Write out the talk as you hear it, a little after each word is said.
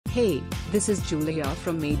Hey, this is Julia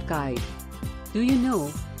from Eduguide. Do you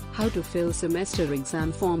know how to fill semester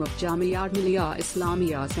exam form of Jamia Millia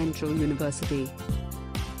Islamia Central University?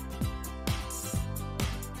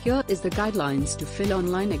 Here is the guidelines to fill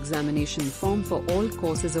online examination form for all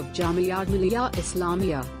courses of Jamia Millia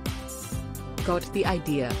Islamia. Got the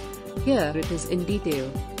idea? Here it is in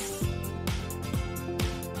detail.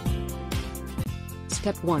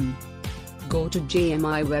 Step 1. Go to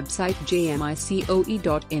JMI website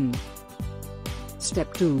jmicoe.in.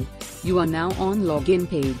 Step 2. You are now on login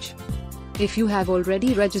page. If you have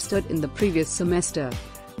already registered in the previous semester,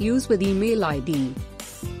 use with email ID.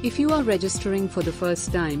 If you are registering for the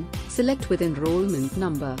first time, select with enrollment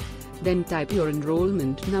number, then type your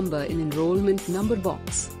enrollment number in enrollment number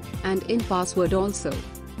box, and in password also.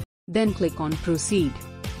 Then click on proceed.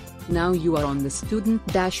 Now you are on the student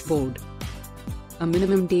dashboard. A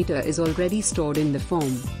minimum data is already stored in the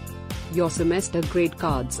form. Your semester grade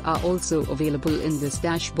cards are also available in this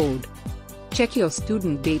dashboard. Check your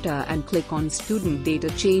student data and click on student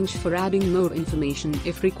data change for adding more information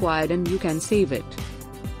if required, and you can save it.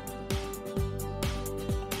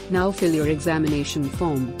 Now fill your examination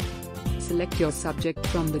form. Select your subject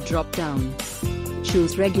from the drop-down.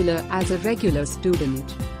 Choose regular as a regular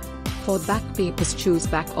student. For back papers, choose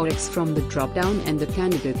back or X from the drop-down, and the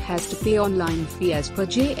candidate has to pay online fee as per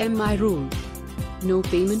JMI rule. No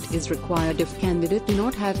payment is required if candidate do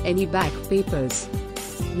not have any back papers.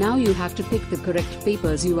 Now you have to pick the correct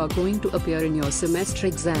papers you are going to appear in your semester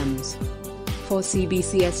exams. For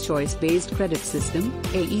CBCS choice-based credit system,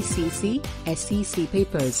 AECC, SEC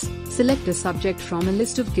papers, select a subject from a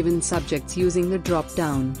list of given subjects using the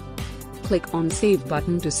drop-down. Click on Save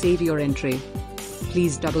button to save your entry.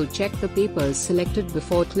 Please double-check the papers selected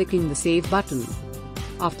before clicking the Save button.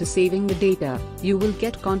 After saving the data, you will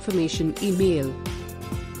get confirmation email.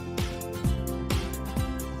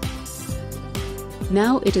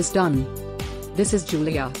 Now it is done. This is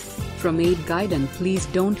Julia from Eduguide, and please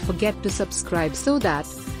don't forget to subscribe so that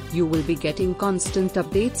you will be getting constant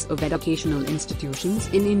updates of educational institutions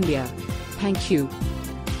in India. Thank you.